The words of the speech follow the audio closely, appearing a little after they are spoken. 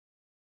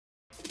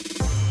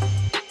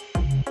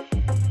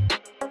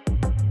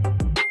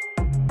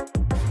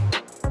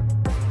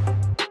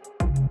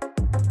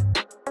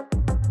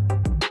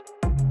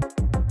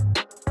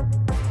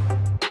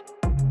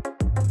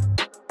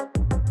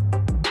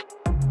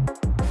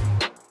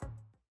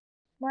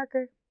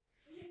marker.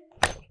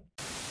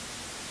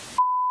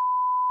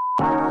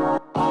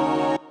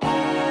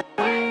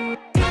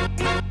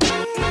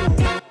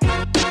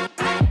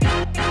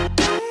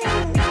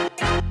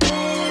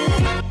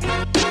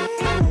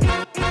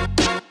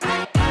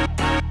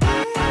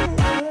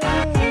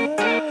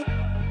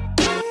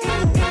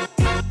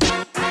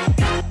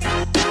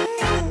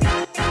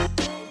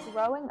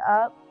 Growing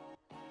up,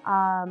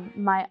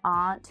 my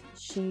aunt,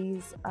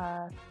 she's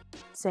a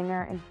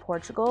singer in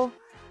Portugal,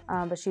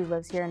 but she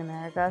lives here in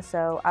America,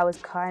 so I was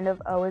kind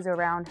of always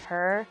around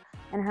her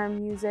and her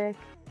music.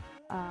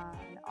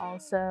 And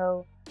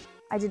also,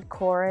 I did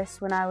chorus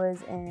when I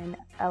was in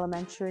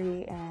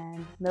elementary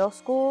and middle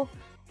school,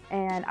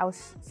 and I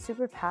was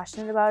super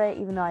passionate about it,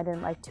 even though I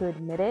didn't like to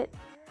admit it.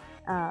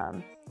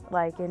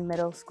 Like in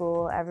middle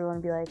school, everyone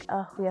would be like,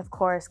 oh, we have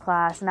chorus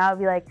class, and I would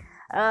be like,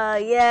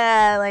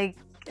 yeah, like,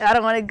 I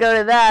don't want to go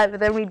to that, but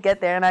then we'd get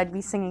there and I'd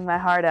be singing my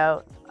heart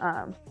out.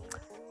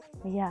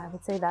 Yeah, I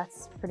would say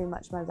that's pretty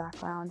much my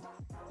background.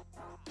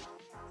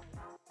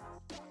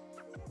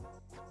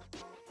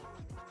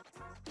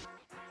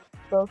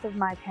 Both of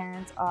my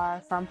parents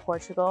are from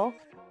Portugal.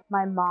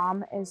 My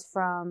mom is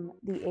from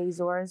the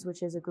Azores,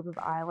 which is a group of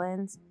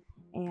islands,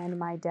 and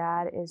my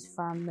dad is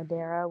from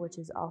Madeira, which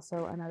is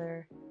also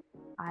another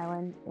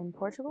island in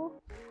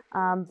Portugal.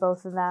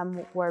 Both of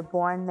them were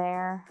born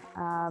there,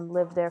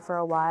 lived there for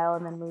a while,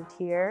 and then moved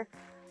here.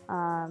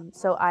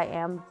 So I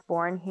am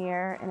born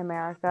here in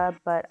America,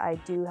 but I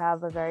do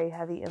have a very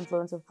heavy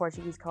influence of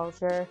Portuguese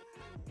culture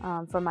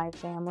from my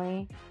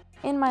family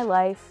in my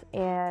life.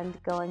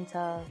 And going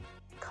to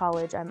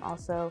college, I'm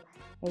also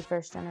a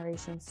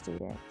first-generation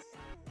student.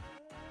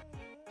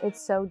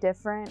 It's so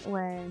different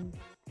when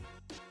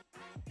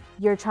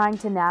you're trying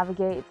to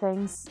navigate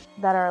things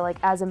that are like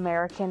as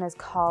American as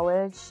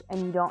college,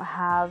 and you don't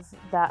have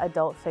that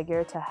adult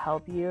figure to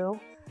help you,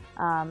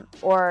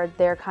 or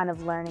they're kind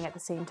of learning at the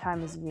same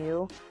time as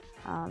you.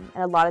 And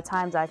a lot of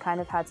times I kind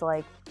of had to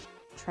like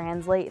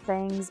translate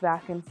things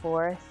back and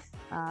forth,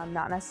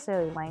 not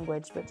necessarily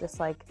language, but just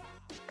like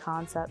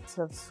concepts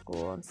of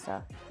school and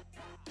stuff.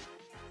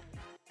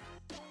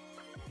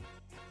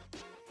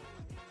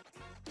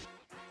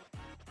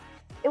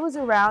 It was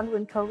around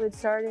when COVID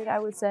started, I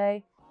would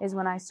say, is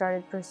when I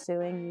started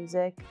pursuing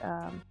music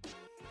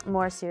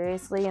more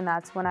seriously, and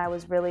that's when I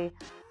was really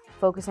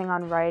focusing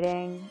on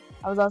writing.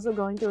 I was also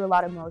going through a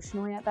lot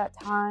emotionally at that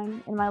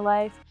time in my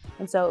life,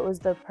 and so it was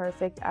the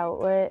perfect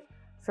outlet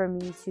for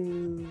me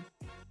to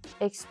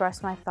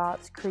express my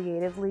thoughts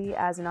creatively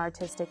as an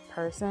artistic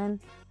person.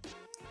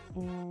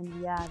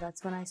 And yeah,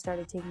 that's when I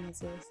started taking it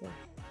seriously.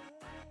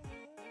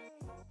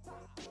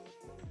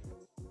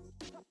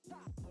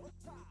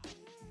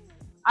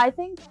 I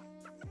think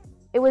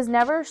it was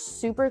never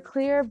super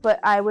clear, but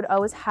I would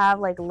always have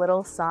like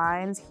little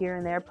signs here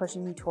and there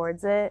pushing me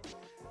towards it.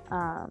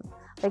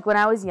 Like when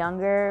I was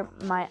younger,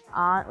 my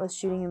aunt was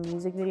shooting a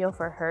music video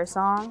for her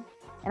song,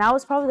 and I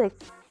was probably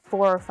like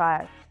 4 or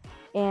 5,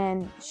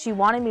 and she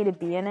wanted me to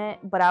be in it,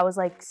 but I was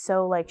like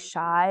so like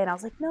shy, and I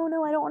was like, no,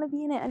 I don't want to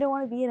be in it. I don't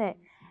want to be in it.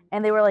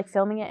 And they were like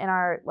filming it in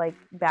our like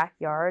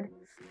backyard.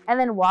 And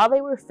then while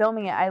they were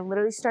filming it, I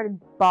literally started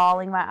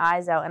bawling my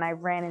eyes out, and I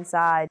ran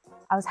inside.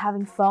 I was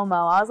having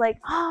FOMO. I was like,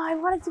 oh, I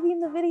wanted to be in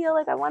the video.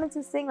 Like I wanted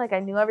to sing. Like I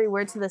knew every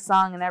word to the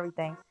song and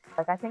everything.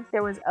 Like I think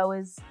there was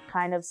always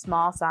kind of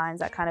small signs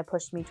that kind of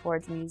pushed me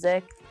towards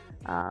music.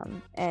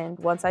 And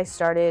once I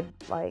started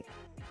like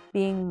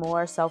being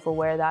more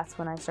self-aware, that's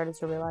when I started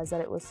to realize that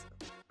it was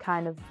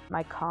kind of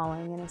my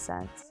calling in a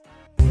sense.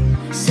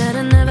 Said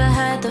I never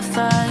had the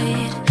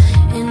fight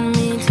in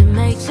me to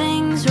make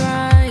things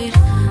right,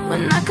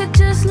 when I could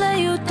just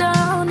lay you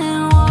down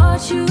and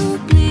watch you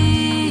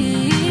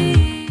bleed.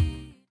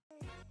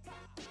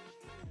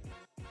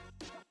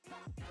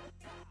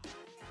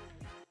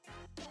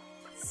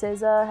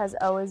 SZA has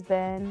always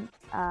been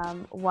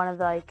one of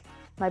like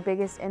my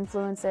biggest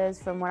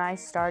influences from when I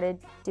started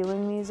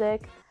doing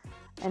music,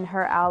 and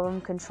her album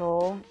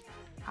Control.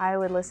 I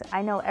would listen.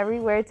 I know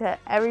every word to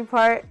every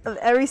part of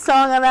every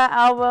song on that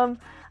album.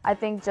 I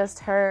think just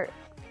her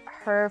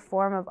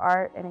form of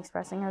art and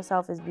expressing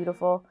herself is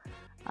beautiful,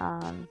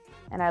 and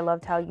I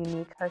loved how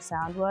unique her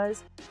sound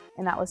was,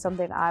 and that was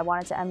something I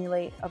wanted to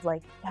emulate, of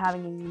like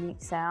having a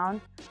unique sound.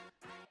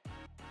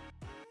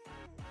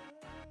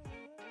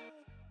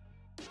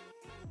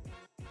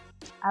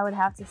 I would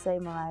have to say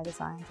Mariah the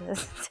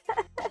Scientist.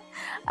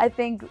 I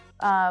think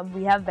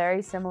we have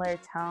very similar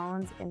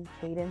tones and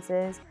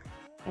cadences,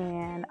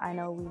 and I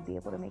know we'd be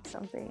able to make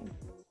something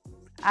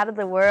out of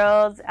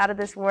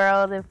this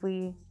world if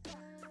we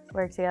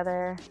work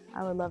together.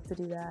 I would love to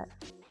do that.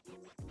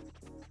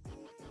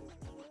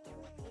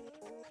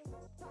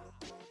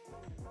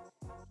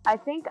 I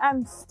think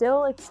I'm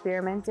still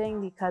experimenting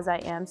because I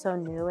am so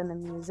new in the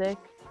music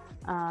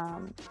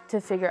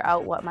to figure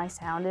out what my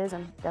sound is.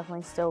 I'm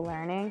definitely still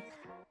learning.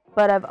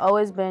 But I've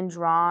always been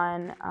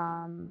drawn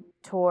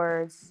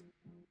towards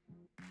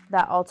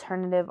that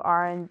alternative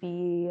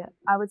R&B,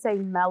 I would say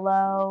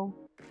mellow,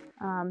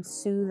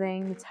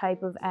 soothing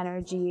type of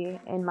energy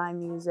in my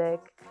music.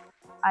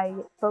 I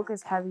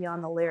focus heavy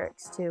on the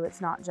lyrics too.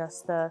 It's not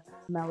just the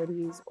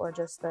melodies or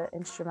just the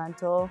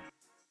instrumental.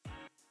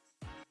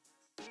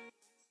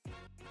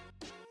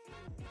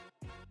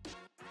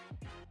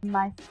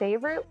 My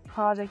favorite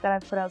project that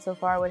I've put out so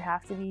far would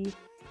have to be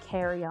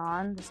Carry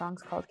On. The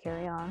song's called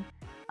Carry On.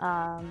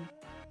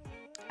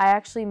 I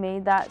actually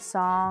made that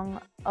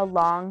song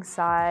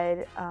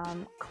alongside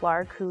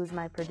Clark, who's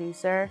my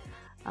producer,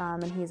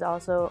 and he's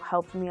also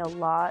helped me a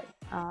lot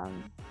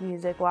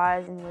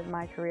music-wise and with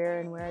my career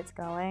and where it's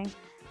going.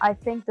 I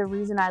think the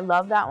reason I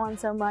love that one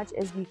so much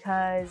is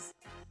because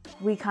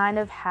we kind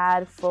of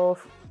had full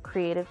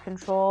creative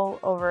control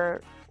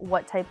over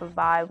what type of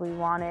vibe we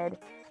wanted,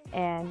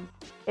 and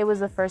it was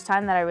the first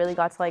time that I really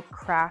got to like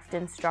craft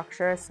and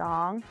structure a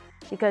song,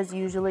 because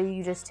usually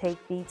you just take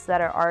beats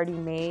that are already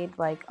made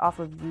like off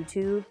of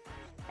YouTube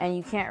and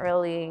you can't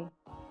really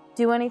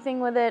do anything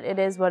with it. It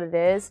is what it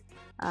is.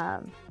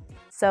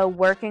 So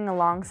working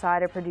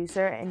alongside a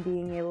producer and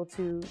being able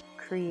to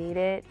create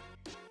it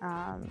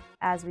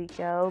as we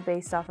go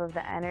based off of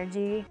the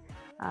energy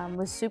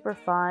was super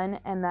fun.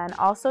 And then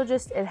also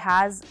just it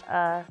has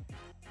a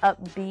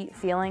upbeat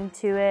feeling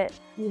to it.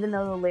 Even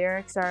though the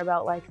lyrics are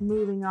about like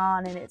moving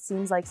on and it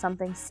seems like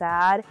something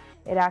sad,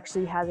 it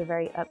actually has a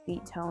very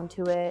upbeat tone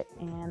to it,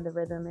 and the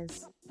rhythm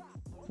is,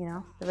 you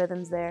know, the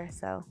rhythm's there,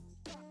 so.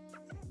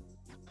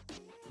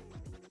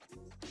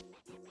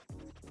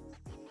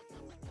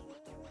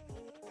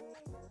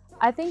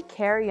 I think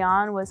Carry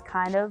On was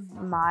kind of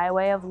my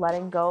way of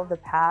letting go of the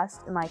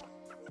past and like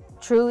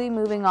truly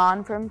moving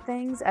on from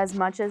things. As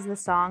much as the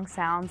song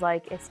sounds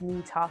like it's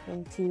me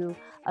talking to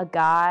a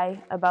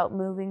guy about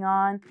moving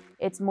on,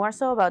 it's more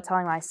so about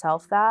telling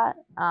myself that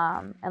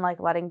and like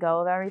letting go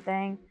of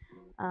everything.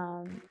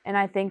 And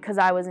I think because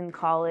I was in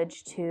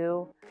college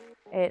too,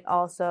 it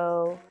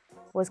also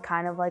was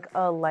kind of like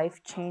a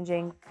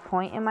life-changing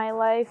point in my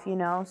life, you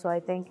know? So I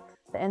think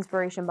the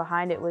inspiration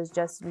behind it was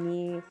just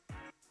me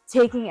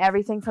taking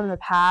everything from the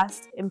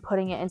past and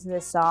putting it into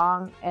this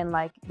song and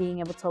like being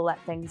able to let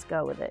things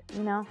go with it,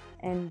 you know,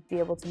 and be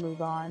able to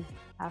move on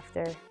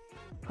after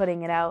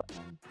putting it out.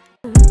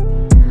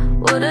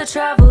 Would I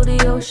travel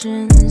the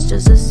oceans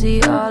just to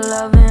see our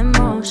love in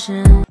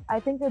motion? I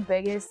think the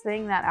biggest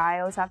thing that I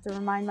always have to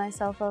remind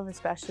myself of,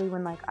 especially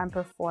when like I'm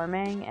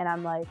performing and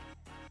I'm like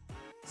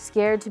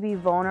scared to be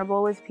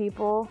vulnerable with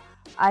people,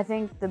 I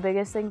think the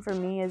biggest thing for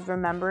me is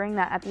remembering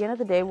that at the end of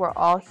the day, we're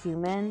all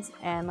humans,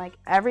 and like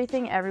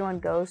everything everyone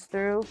goes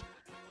through,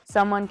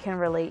 someone can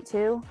relate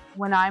to.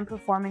 When I'm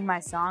performing my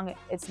song,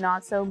 it's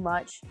not so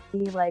much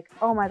be like,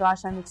 oh my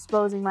gosh, I'm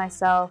exposing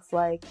myself.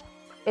 Like,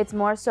 it's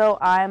more so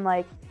I'm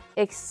like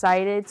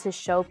excited to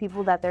show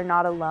people that they're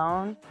not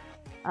alone,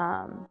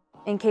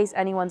 in case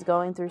anyone's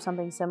going through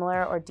something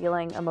similar or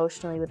dealing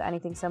emotionally with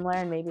anything similar,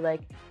 and maybe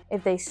like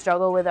if they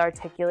struggle with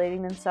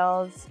articulating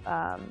themselves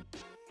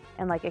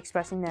and like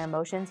expressing their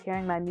emotions,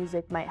 hearing my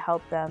music might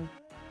help them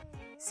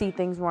see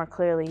things more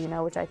clearly, you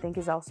know, which I think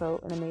is also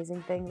an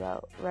amazing thing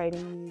about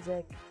writing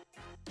music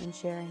and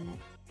sharing it.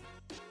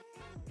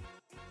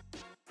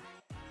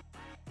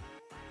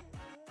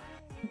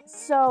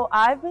 So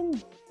I've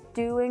been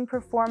doing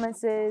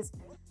performances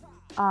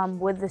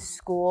with the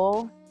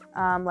school,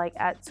 like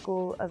at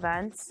school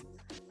events,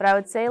 but I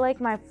would say like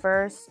my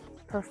first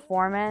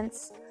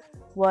performance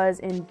was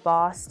in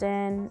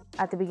Boston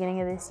at the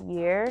beginning of this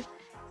year.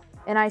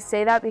 And I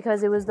say that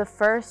because it was the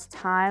first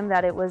time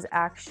that it was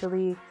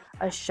actually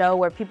a show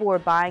where people were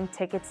buying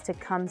tickets to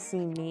come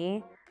see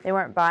me. They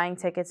weren't buying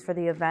tickets for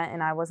the event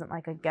and I wasn't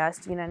like a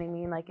guest, you know what I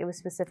mean? Like it was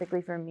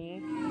specifically for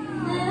me.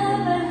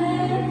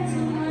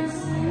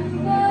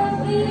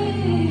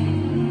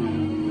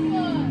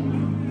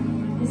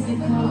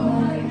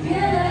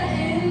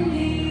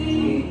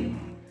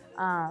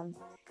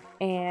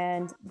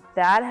 And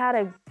that had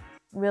a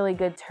really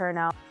good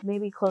turnout,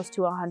 maybe close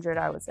to 100,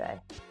 I would say.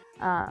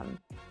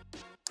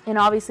 And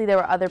obviously there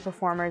were other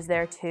performers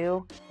there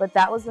too, but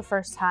that was the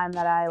first time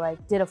that I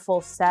like did a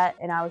full set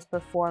and I was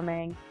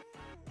performing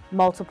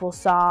multiple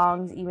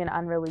songs, even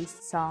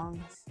unreleased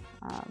songs.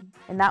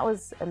 And that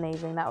was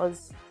amazing. That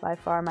was by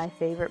far my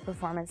favorite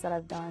performance that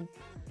I've done.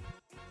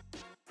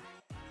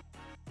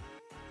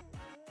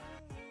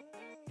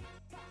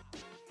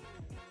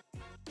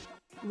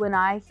 When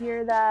I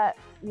hear that,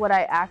 what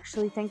I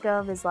actually think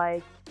of is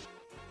like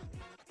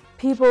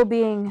people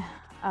being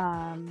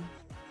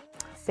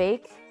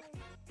fake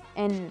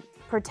and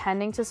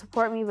pretending to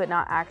support me but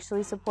not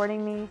actually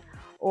supporting me.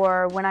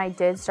 Or when I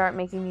did start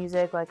making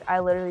music, like I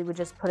literally would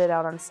just put it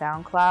out on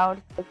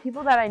SoundCloud. Like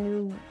people that I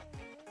knew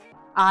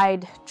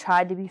I'd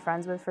tried to be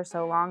friends with for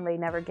so long, they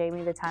never gave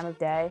me the time of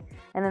day.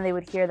 And then they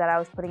would hear that I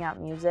was putting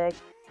out music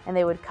and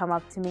they would come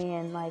up to me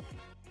and like,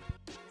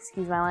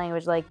 excuse my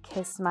language, like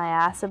kiss my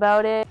ass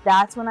about it.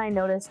 That's when I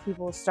noticed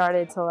people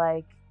started to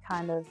like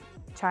kind of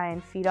try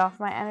and feed off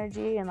my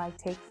energy and like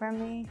take from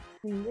me.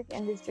 The music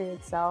industry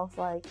itself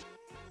like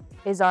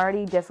is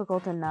already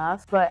difficult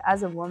enough, but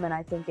as a woman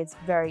I think it's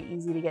very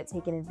easy to get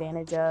taken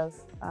advantage of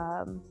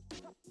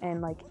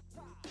and like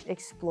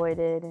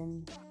exploited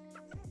and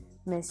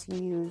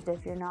misused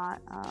if you're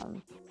not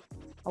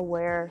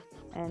aware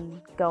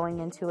and going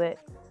into it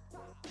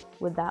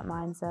with that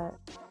mindset.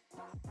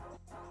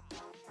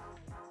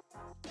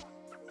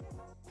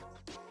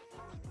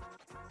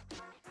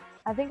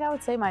 I think I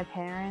would say my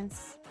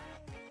parents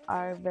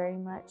are very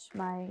much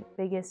my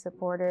biggest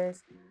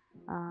supporters.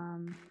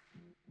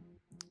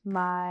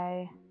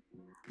 My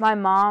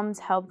mom's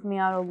helped me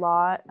out a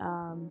lot,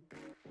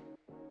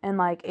 and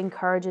like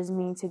encourages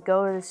me to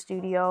go to the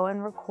studio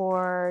and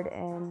record,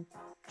 and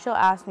she'll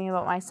ask me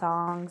about my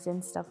songs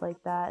and stuff like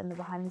that in the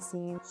behind the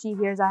scenes. She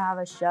hears I have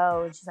a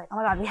show and she's like, oh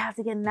my god, we have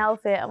to get an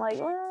outfit. I'm like,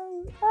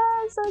 well,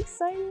 I'm so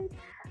excited.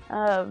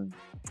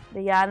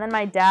 But yeah, and then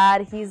my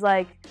dad, he's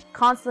like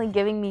constantly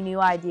giving me new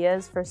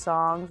ideas for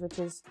songs, which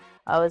is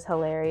always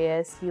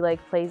hilarious. He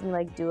like plays me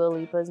like Dua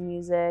Lipa's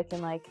music,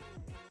 and like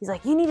he's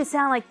like, you need to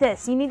sound like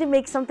this, you need to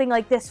make something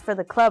like this for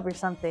the club or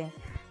something.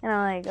 And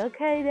I'm like,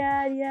 okay,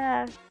 Dad,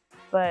 yeah.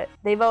 But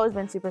they've always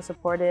been super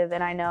supportive,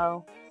 and I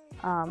know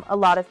a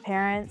lot of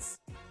parents,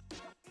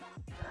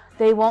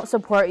 they won't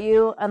support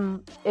you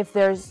if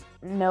there's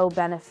no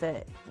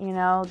benefit, you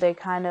know? They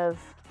kind of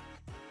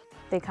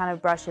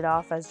brush it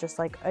off as just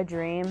like a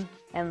dream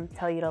and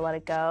tell you to let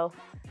it go.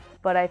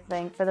 But I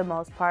think for the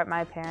most part,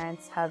 my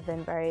parents have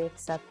been very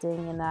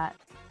accepting in that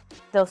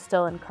they'll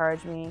still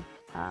encourage me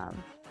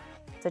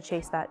to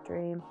chase that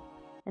dream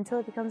until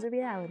it becomes a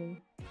reality.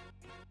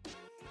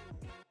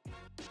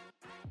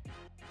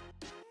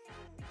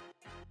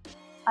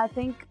 I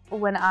think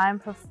when I'm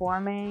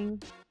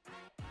performing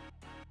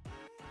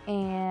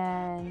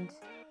and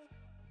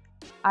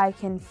I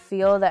can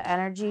feel the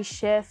energy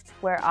shift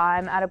where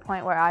I'm at a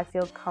point where I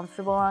feel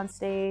comfortable on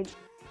stage,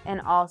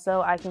 and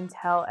also I can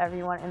tell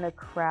everyone in the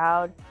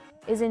crowd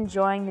is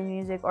enjoying the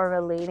music or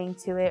relating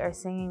to it or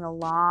singing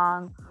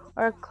along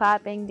or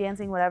clapping,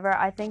 dancing, whatever.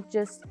 I think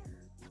just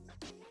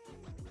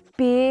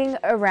being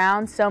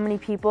around so many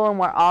people and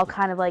we're all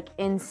kind of like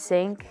in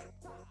sync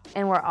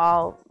and we're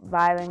all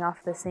vibing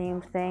off the same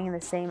thing and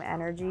the same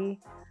energy,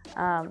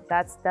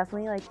 that's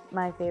definitely like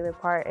my favorite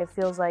part. It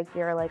feels like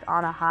you're like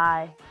on a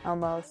high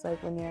almost,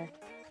 like when you're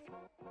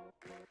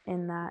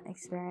in that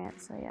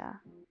experience. So yeah.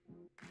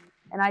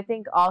 And I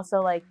think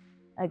also like,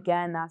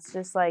 again, that's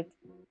just like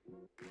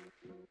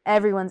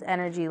everyone's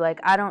energy.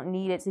 Like I don't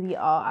need it to be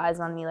all eyes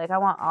on me. Like I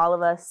want all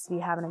of us to be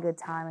having a good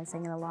time and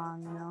singing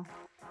along, you know?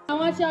 I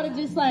want y'all to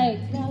just like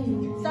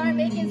start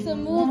making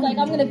some moves. Like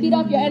I'm gonna feed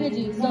off your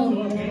energy. So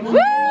woo!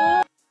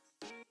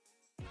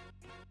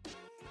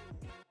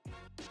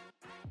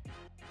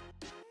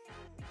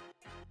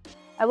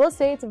 I will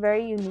say it's a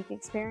very unique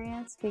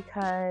experience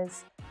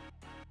because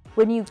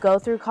when you go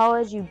through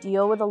college, you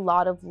deal with a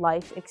lot of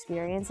life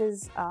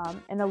experiences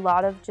and a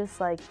lot of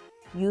just like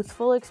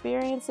youthful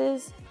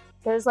experiences.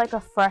 There's like a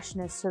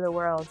freshness to the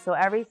world. So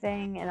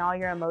everything and all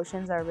your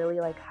emotions are really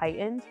like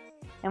heightened.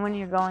 And when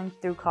you're going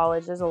through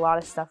college, there's a lot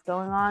of stuff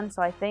going on.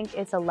 So I think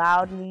it's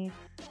allowed me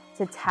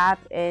to tap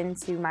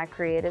into my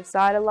creative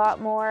side a lot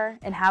more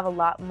and have a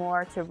lot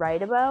more to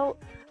write about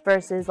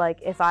versus like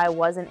if I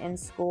wasn't in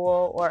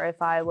school or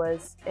if I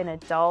was an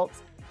adult.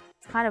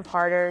 It's kind of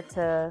harder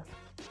to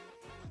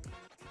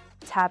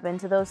tap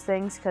into those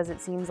things because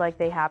it seems like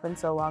they happened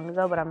so long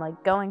ago, but I'm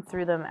like going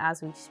through them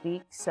as we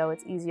speak, so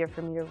it's easier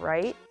for me to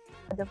write.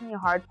 Definitely a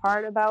hard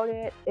part about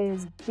it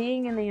is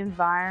being in the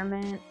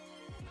environment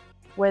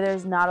where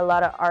there's not a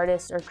lot of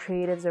artists or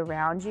creatives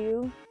around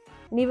you.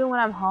 And even when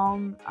I'm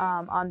home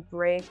on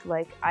break,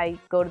 like I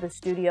go to the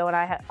studio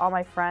and all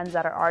my friends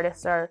that are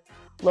artists are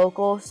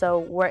local, so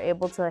we're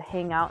able to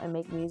hang out and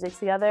make music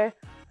together.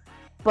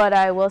 But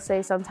I will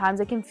say sometimes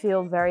it can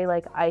feel very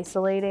like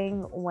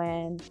isolating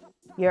when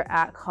you're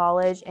at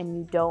college and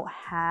you don't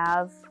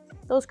have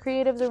those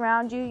creatives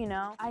around you, you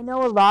know? I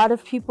know a lot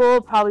of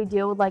people probably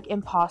deal with like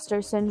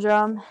imposter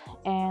syndrome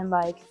and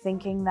like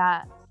thinking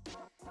that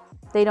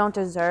they don't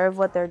deserve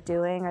what they're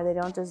doing or they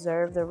don't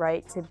deserve the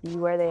right to be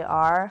where they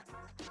are.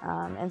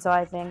 And so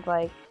I think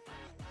like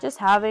just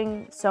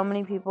having so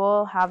many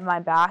people have my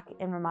back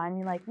and remind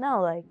me like,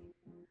 no, like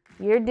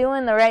you're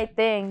doing the right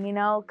thing, you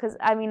know? Because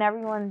I mean,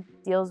 everyone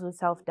deals with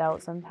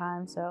self-doubt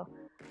sometimes. So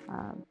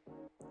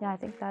yeah, I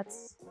think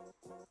that's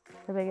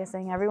the biggest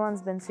thing.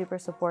 Everyone's been super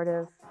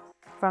supportive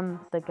from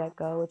the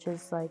get-go, which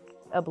is like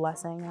a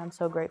blessing, and I'm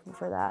so grateful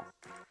for that.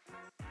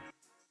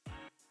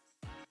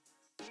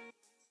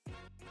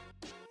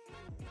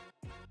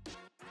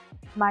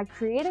 My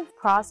creative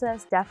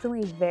process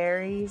definitely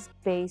varies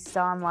based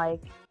on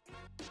like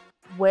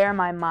where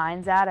my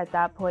mind's at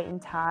that point in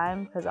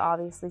time, because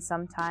obviously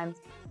sometimes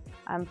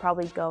I'm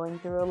probably going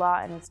through a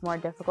lot and it's more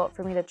difficult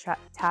for me to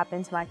tap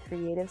into my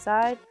creative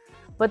side.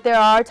 But there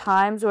are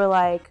times where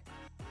like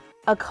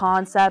a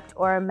concept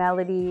or a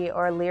melody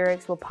or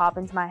lyrics will pop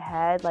into my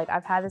head. Like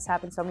I've had this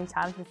happen so many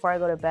times before I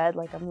go to bed.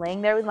 Like I'm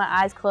laying there with my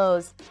eyes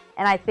closed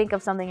and I think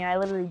of something and I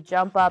literally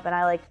jump up and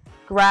I like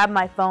grab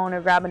my phone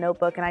or grab a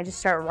notebook and I just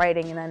start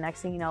writing, and then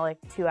next thing you know, like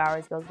 2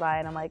 hours goes by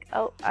and I'm like,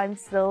 oh, I'm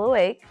still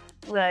awake.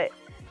 But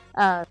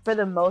for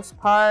the most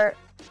part,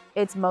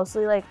 it's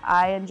mostly like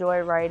I enjoy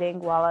writing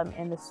while I'm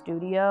in the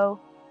studio,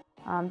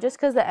 just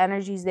because the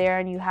energy's there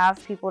and you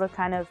have people to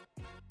kind of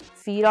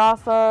feed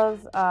off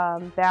of,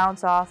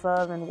 bounce off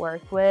of, and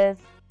work with.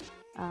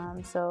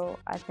 So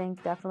I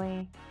think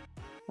definitely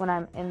when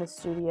I'm in the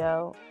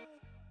studio,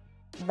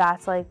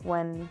 that's like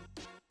when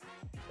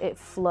it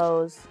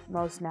flows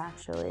most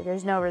naturally.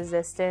 There's no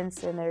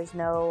resistance and there's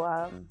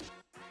no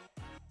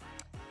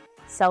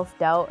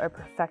self-doubt or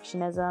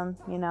perfectionism,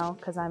 you know,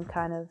 because I'm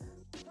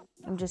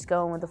just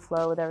going with the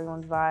flow with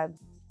everyone's vibe.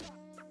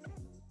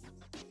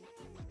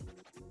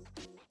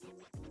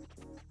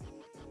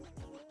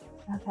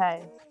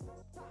 Okay.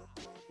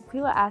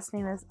 People ask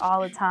me this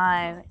all the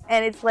time,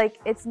 and it's like,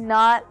 it's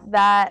not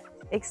that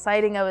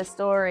exciting of a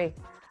story.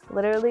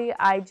 Literally,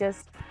 I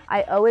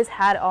always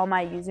had all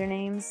my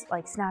usernames,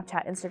 like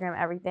Snapchat, Instagram,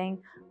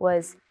 everything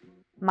was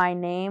my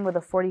name with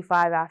a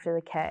 45 after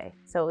the K.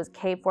 So it was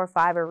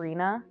K45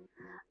 Arena.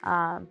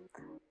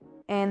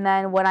 And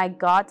then when I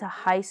got to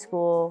high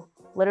school,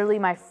 literally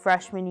my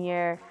freshman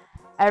year,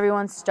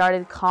 everyone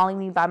started calling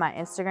me by my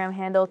Instagram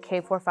handle,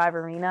 K45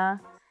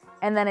 Arena.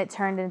 And then it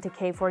turned into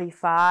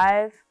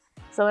K45.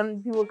 So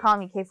when people would call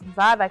me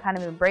K45, I kind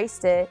of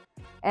embraced it.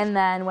 And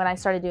then when I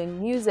started doing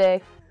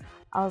music,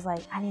 I was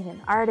like, I need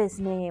an artist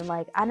name.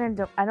 Like, I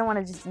don't want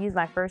to just use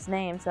my first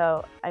name.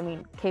 So, I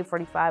mean,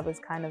 K45 was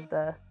kind of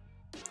the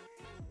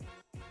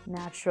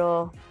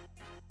natural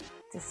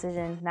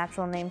decision,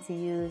 natural name to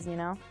use, you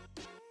know?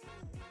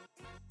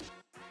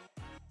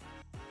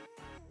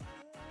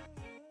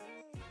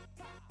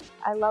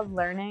 I love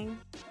learning.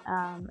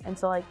 And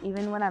so, like,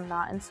 even when I'm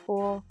not in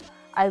school,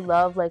 I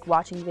love like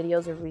watching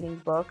videos or reading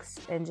books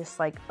and just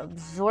like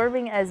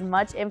absorbing as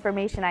much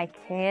information I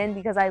can,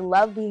 because I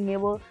love being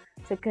able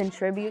to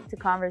contribute to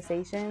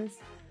conversations.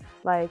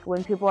 Like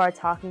when people are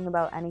talking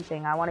about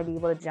anything, I want to be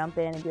able to jump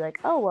in and be like,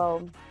 oh,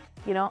 well,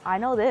 you know, I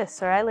know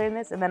this, or I learned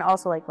this, and then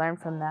also like learn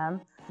from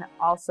them. And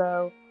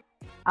also,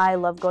 I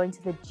love going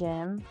to the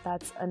gym.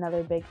 That's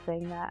another big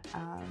thing that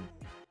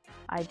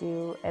I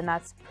do, and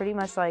that's pretty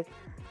much like,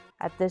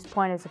 at this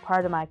point, it's a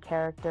part of my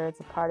character. It's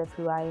a part of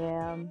who I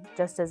am,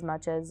 just as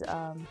much as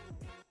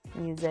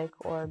music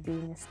or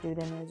being a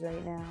student is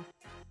right now.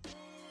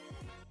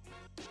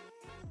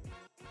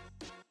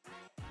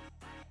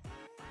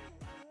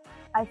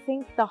 I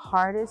think the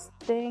hardest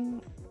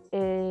thing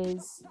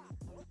is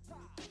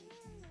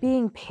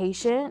being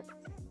patient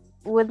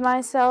with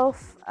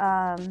myself,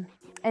 and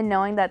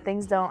knowing that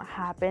things don't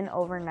happen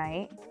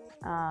overnight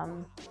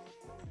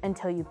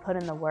until you put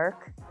in the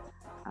work.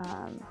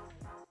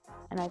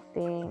 And I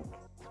think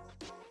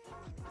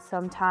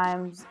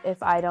sometimes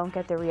if I don't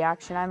get the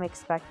reaction I'm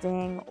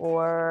expecting,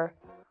 or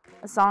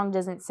a song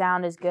doesn't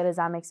sound as good as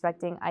I'm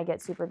expecting, I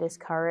get super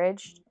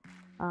discouraged,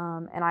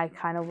 and I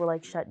kind of will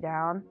like shut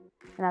down.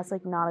 And that's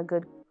like not a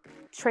good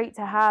trait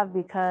to have,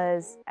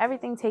 because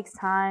everything takes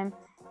time,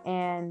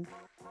 and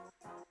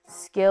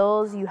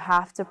skills, you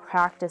have to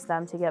practice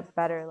them to get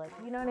better. Like,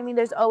 you know what I mean?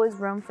 There's always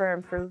room for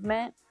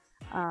improvement.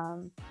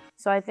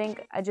 So I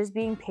think just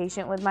being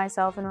patient with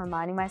myself and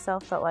reminding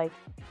myself that like,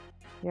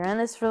 you're in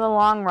this for the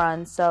long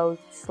run, so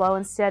slow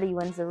and steady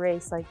wins the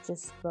race. Like,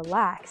 just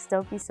relax.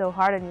 Don't be so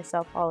hard on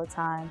yourself all the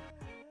time.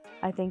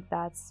 I think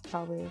that's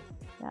probably,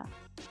 yeah.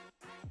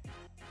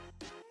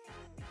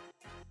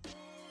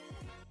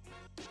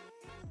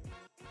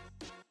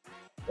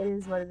 It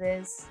is what it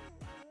is.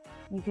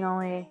 You can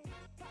only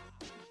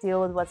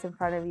deal with what's in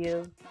front of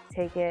you.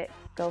 Take it,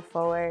 go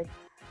forward.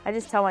 I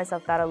just tell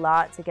myself that a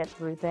lot to get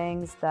through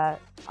things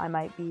that I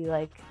might be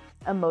like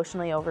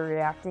emotionally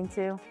overreacting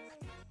to.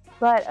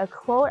 But a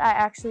quote I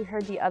actually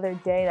heard the other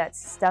day that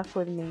stuck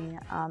with me,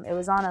 it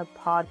was on a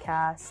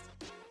podcast.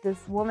 This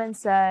woman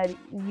said,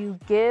 you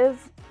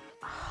give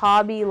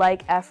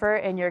hobby-like effort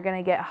and you're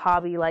gonna get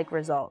hobby-like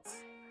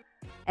results.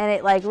 And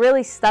it like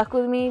really stuck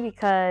with me,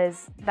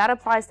 because that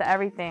applies to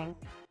everything.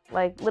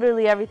 Like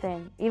literally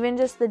everything. Even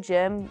just the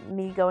gym,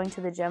 me going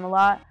to the gym a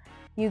lot,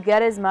 you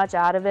get as much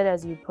out of it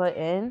as you put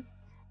in.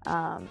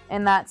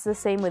 And that's the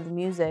same with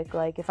music.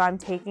 Like if I'm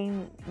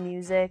taking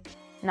music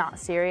not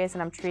serious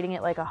and I'm treating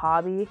it like a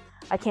hobby,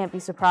 I can't be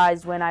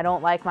surprised when I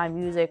don't like my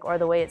music or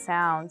the way it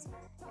sounds,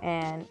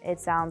 and it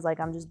sounds like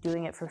I'm just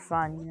doing it for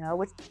fun, you know,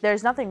 which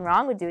there's nothing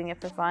wrong with doing it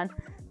for fun,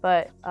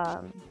 but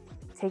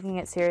taking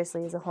it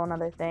seriously is a whole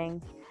nother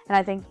thing. And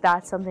I think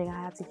that's something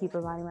I have to keep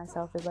reminding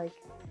myself, is like,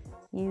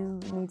 you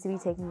need to be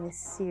taking this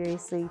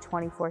seriously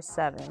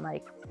 24/7.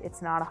 Like,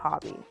 it's not a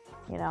hobby,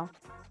 you know?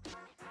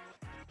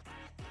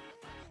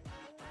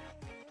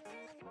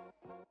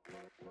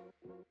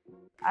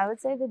 I would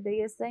say the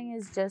biggest thing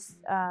is just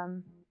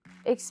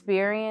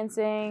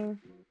experiencing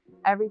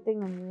everything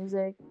the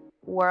music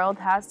world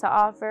has to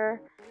offer,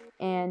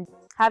 and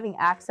having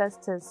access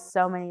to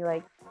so many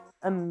like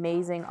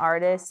amazing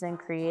artists and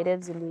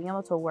creatives, and being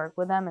able to work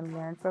with them and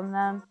learn from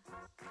them.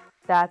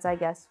 That's, I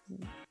guess,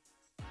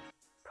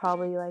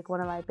 probably like one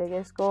of my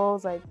biggest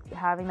goals, like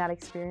having that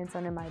experience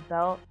under my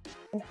belt.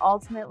 And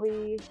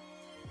ultimately,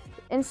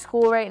 in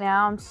school right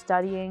now, I'm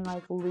studying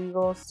like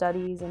legal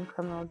studies and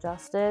criminal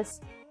justice,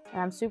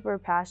 and I'm super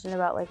passionate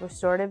about like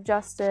restorative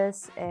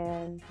justice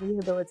and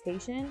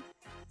rehabilitation.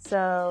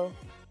 So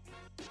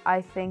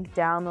I think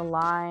down the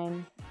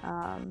line,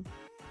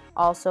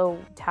 also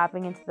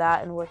tapping into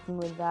that and working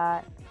with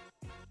that.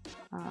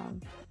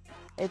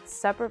 It's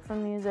separate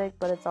from music,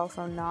 but it's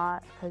also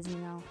not, because, you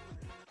know,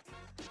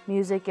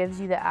 music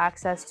gives you the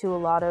access to a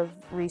lot of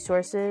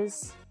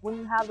resources. When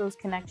you have those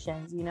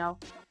connections, you know,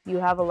 you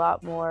have a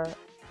lot more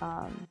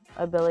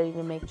ability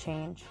to make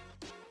change.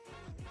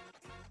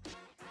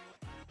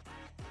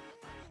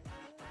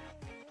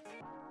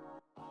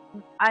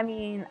 I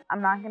mean,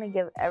 I'm not going to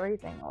give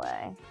everything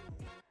away,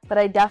 but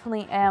I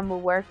definitely am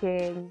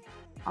working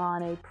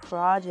on a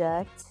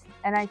project,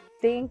 and I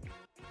think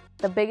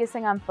the biggest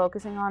thing I'm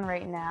focusing on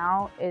right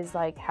now is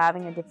like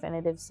having a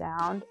definitive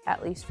sound,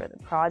 at least for the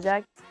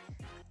project.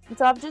 And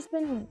so I've just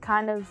been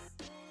kind of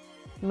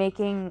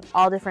making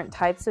all different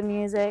types of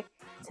music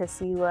to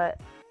see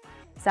what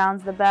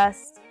sounds the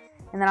best,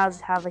 and then I'll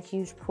just have a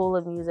huge pool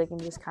of music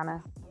and just kind of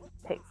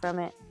pick from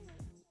it.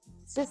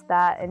 It's just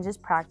that, and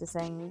just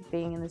practicing,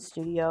 being in the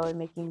studio and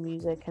making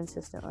music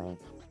consistently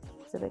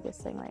is the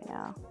biggest thing right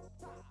now.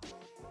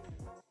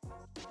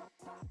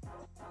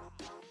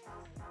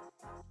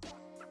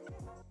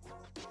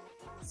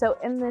 So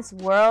in this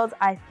world,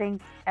 I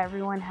think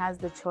everyone has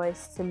the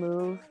choice to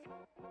move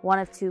one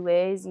of two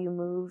ways. You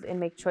move and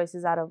make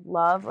choices out of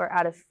love or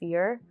out of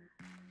fear.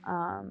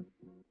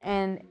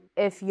 And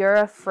if you're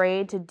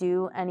afraid to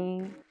do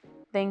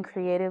anything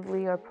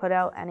creatively or put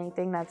out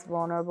anything that's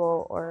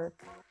vulnerable or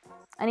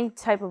any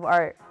type of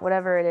art,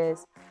 whatever it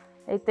is,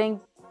 I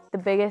think the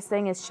biggest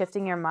thing is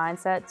shifting your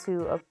mindset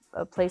to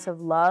a place of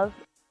love,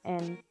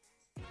 and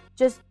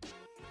just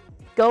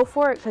go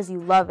for it because you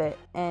love it,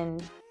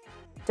 and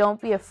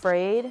don't be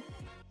afraid.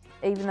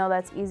 Even though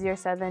that's easier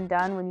said than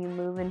done, when you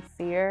move in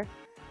fear,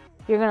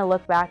 you're going to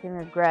look back and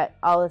regret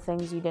all the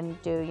things you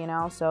didn't do, you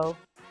know? So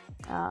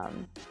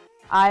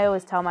I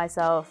always tell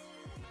myself,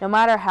 no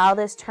matter how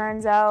this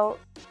turns out,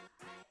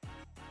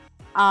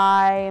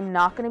 I'm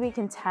not going to be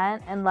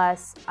content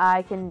unless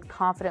I can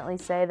confidently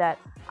say that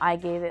I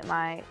gave it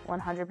my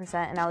 100%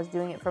 and I was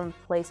doing it from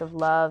a place of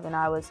love and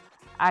I was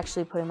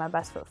actually putting my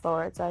best foot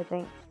forward. So I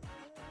think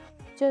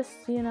just,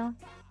 you know,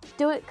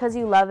 do it because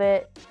you love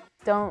it.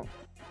 Don't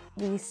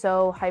be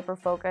so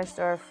hyper-focused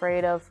or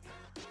afraid of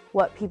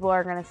what people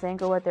are going to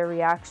think or what their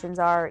reactions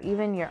are, or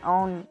even your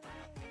own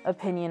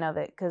opinion of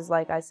it, because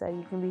like I said,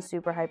 you can be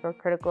super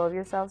hypercritical of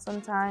yourself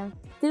sometimes.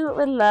 Do it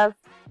with love.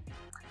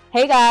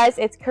 Hey guys,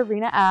 it's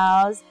Karina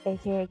Alves,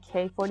 aka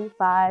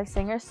K45,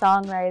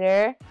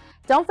 singer-songwriter.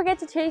 Don't forget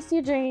to chase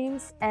your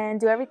dreams and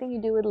do everything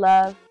you do with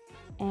love,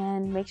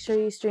 and make sure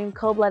you stream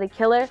Cold Blooded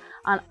Killer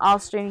on all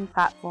streaming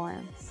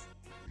platforms.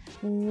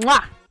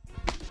 Mwah!